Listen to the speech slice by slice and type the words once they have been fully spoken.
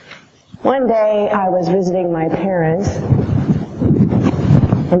One day I was visiting my parents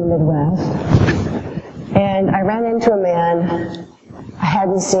in the Midwest, and I ran into a man I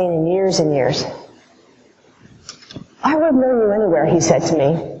hadn't seen in years and years. "I would have known you anywhere," he said to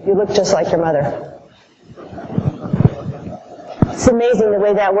me. "You look just like your mother." It's amazing the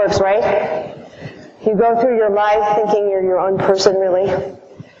way that works, right? You go through your life thinking you're your own person, really.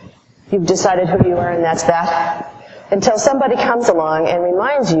 You've decided who you are, and that's that. Until somebody comes along and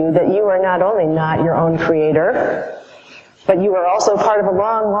reminds you that you are not only not your own creator, but you are also part of a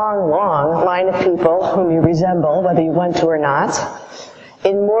long, long, long line of people whom you resemble, whether you want to or not,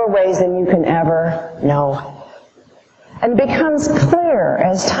 in more ways than you can ever know. And it becomes clear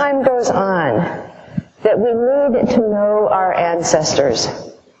as time goes on that we need to know our ancestors,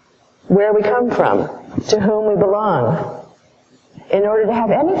 where we come from, to whom we belong, in order to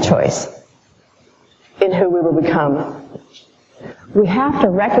have any choice in who we will become. We have to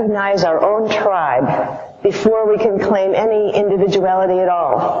recognize our own tribe before we can claim any individuality at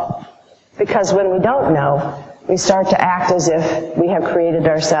all. Because when we don't know, we start to act as if we have created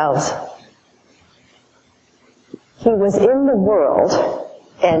ourselves. He was in the world,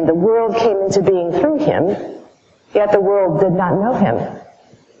 and the world came into being through him, yet the world did not know him.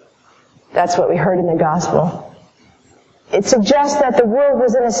 That's what we heard in the gospel. It suggests that the world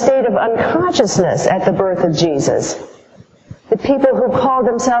was in a state of unconsciousness at the birth of Jesus. The people who called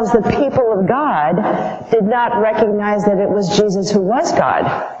themselves the people of God did not recognize that it was Jesus who was God.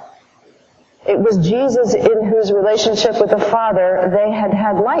 It was Jesus in whose relationship with the Father they had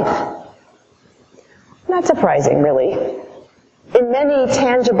had life. Not surprising, really. In many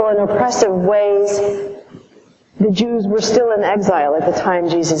tangible and oppressive ways, the Jews were still in exile at the time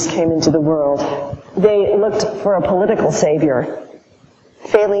Jesus came into the world. They looked for a political savior.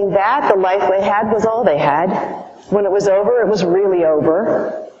 Failing that, the life they had was all they had. When it was over, it was really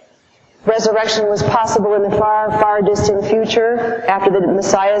over. Resurrection was possible in the far, far distant future after the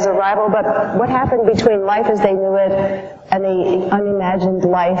Messiah's arrival, but what happened between life as they knew it and the unimagined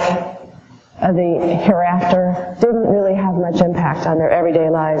life of the hereafter didn't really have much impact on their everyday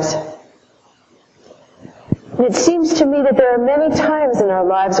lives. It seems to me that there are many times in our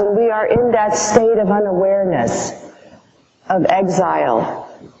lives when we are in that state of unawareness, of exile.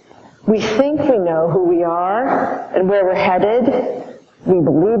 We think we know who we are and where we're headed. We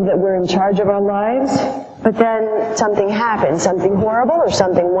believe that we're in charge of our lives, but then something happens, something horrible or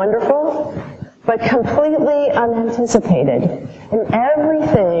something wonderful, but completely unanticipated. And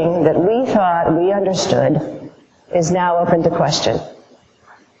everything that we thought we understood is now open to question.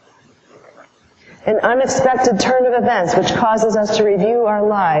 An unexpected turn of events which causes us to review our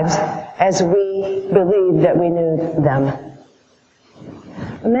lives as we believe that we knew them.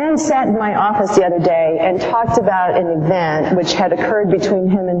 A man sat in my office the other day and talked about an event which had occurred between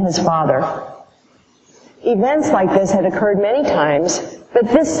him and his father. Events like this had occurred many times, but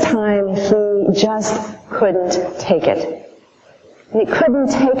this time he just couldn't take it. He couldn't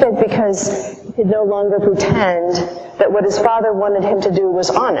take it because he could no longer pretend that what his father wanted him to do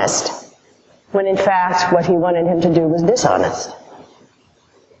was honest, when in fact what he wanted him to do was dishonest.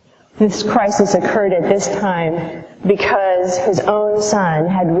 This crisis occurred at this time because his own son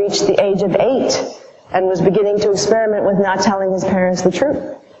had reached the age of 8 and was beginning to experiment with not telling his parents the truth.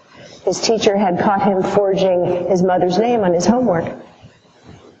 His teacher had caught him forging his mother's name on his homework.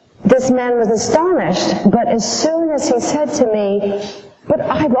 This man was astonished, but as soon as he said to me, "But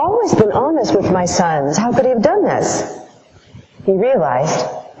I've always been honest with my sons. How could he have done this?" he realized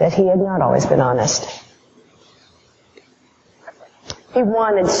that he had not always been honest. He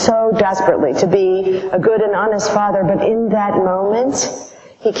wanted so desperately to be a good and honest father, but in that moment,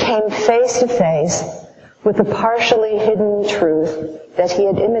 he came face to face with the partially hidden truth that he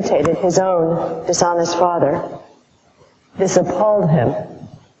had imitated his own dishonest father. This appalled him.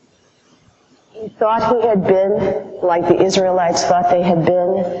 He thought he had been, like the Israelites thought they had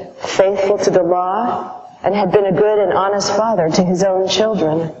been, faithful to the law, and had been a good and honest father to his own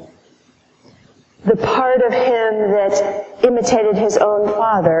children. The part of him that imitated his own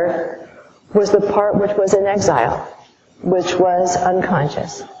father was the part which was in exile, which was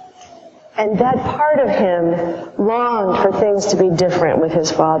unconscious. And that part of him longed for things to be different with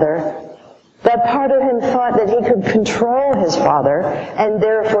his father. That part of him thought that he could control his father, and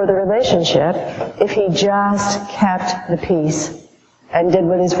therefore the relationship, if he just kept the peace and did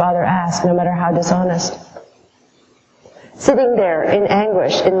what his father asked, no matter how dishonest. Sitting there in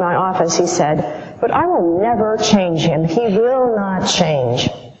anguish in my office, he said, "But I will never change him. He will not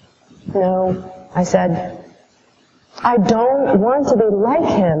change." "No," I said, "I don't want to be like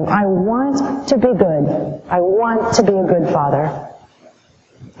him. I want to be good. I want to be a good father."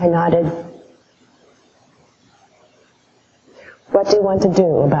 I nodded. What do you want to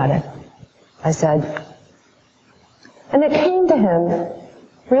do about it? I said. And it came to him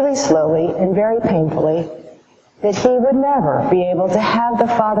really slowly and very painfully that he would never be able to have the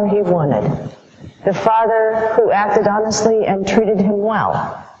father he wanted. The father who acted honestly and treated him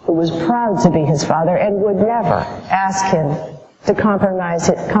well, who was proud to be his father and would never ask him to compromise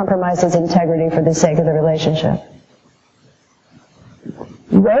his integrity for the sake of the relationship.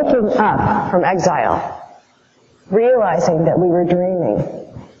 Waking up from exile, realizing that we were dreaming,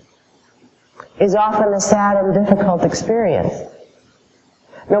 is often a sad and difficult experience.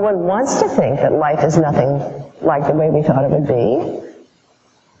 No one wants to think that life is nothing like the way we thought it would be.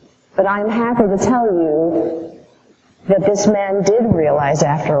 But I'm happy to tell you that this man did realize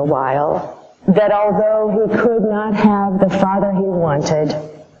after a while that although he could not have the father he wanted,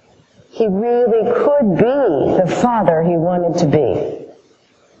 he really could be the father he wanted to be.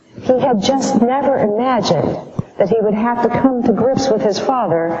 He had just never imagined that he would have to come to grips with his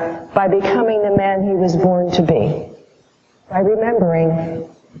father by becoming the man he was born to be, by remembering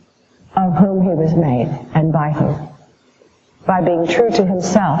of whom he was made and by whom, by being true to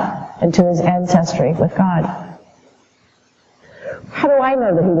himself and to his ancestry with God. How do I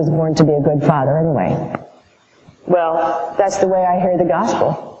know that he was born to be a good father anyway? Well, that's the way I hear the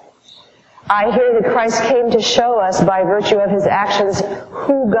gospel. I hear that Christ came to show us by virtue of his actions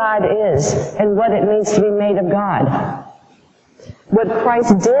who God is and what it means to be made of God. What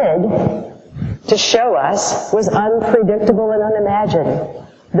Christ did to show us was unpredictable and unimagined.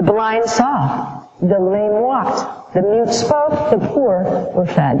 The blind saw, the lame walked, the mute spoke, the poor were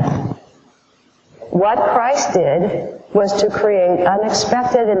fed. What Christ did was to create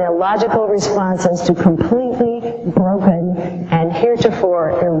unexpected and illogical responses to completely broken and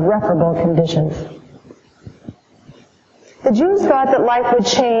heretofore irreparable conditions. The Jews thought that life would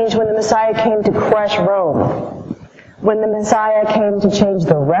change when the Messiah came to crush Rome, when the Messiah came to change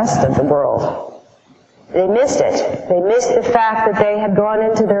the rest of the world. They missed it. They missed the fact that they had gone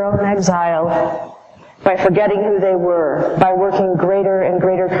into their own exile by forgetting who they were, by working greater and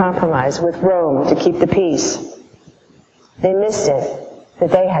greater compromise with Rome to keep the peace. They missed it, that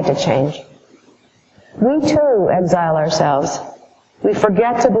they had to change. We too exile ourselves. We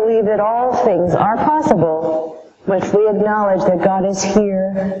forget to believe that all things are possible if we acknowledge that God is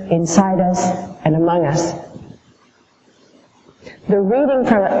here, inside us, and among us. The reading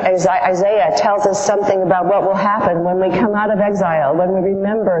from Isaiah tells us something about what will happen when we come out of exile, when we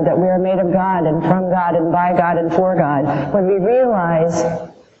remember that we are made of God and from God and by God and for God, when we realize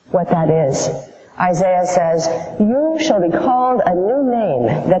what that is. Isaiah says, "You shall be called a new name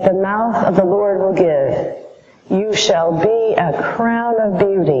that the mouth of the Lord will give. You shall be a crown of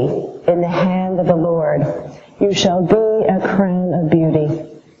beauty in the hand of the Lord. You shall be a crown of beauty."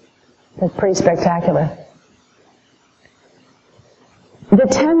 That's pretty spectacular. The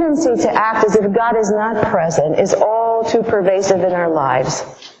tendency to act as if God is not present is all too pervasive in our lives.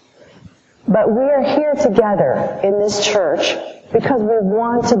 But we are here together in this church because we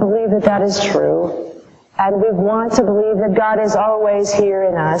want to believe that that is true, and we want to believe that God is always here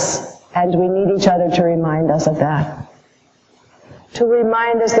in us, and we need each other to remind us of that. To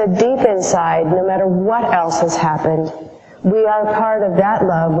remind us that deep inside, no matter what else has happened, we are part of that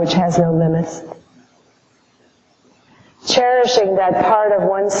love which has no limits. Cherishing that part of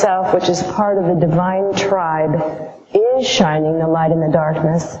oneself which is part of the divine tribe is shining the light in the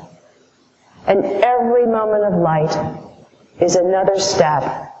darkness. And every moment of light is another step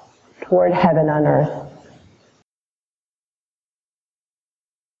toward heaven on earth.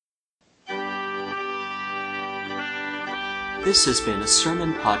 This has been a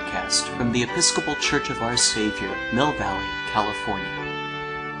sermon podcast from the Episcopal Church of Our Savior, Mill Valley, California.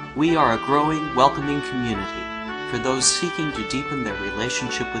 We are a growing, welcoming community for those seeking to deepen their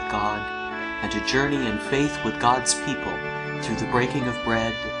relationship with God and to journey in faith with God's people through the breaking of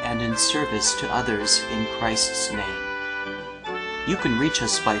bread and in service to others in Christ's name. You can reach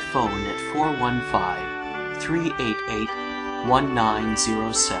us by phone at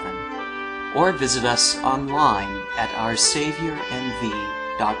 415-388-1907 or visit us online at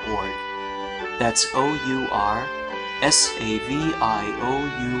oursaviornv.org. That's OURSAVIOURNV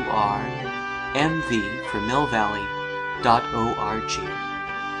for millvalley.org.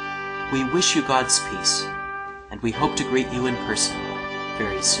 We wish you God's peace, and we hope to greet you in person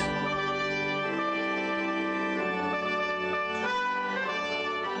very soon.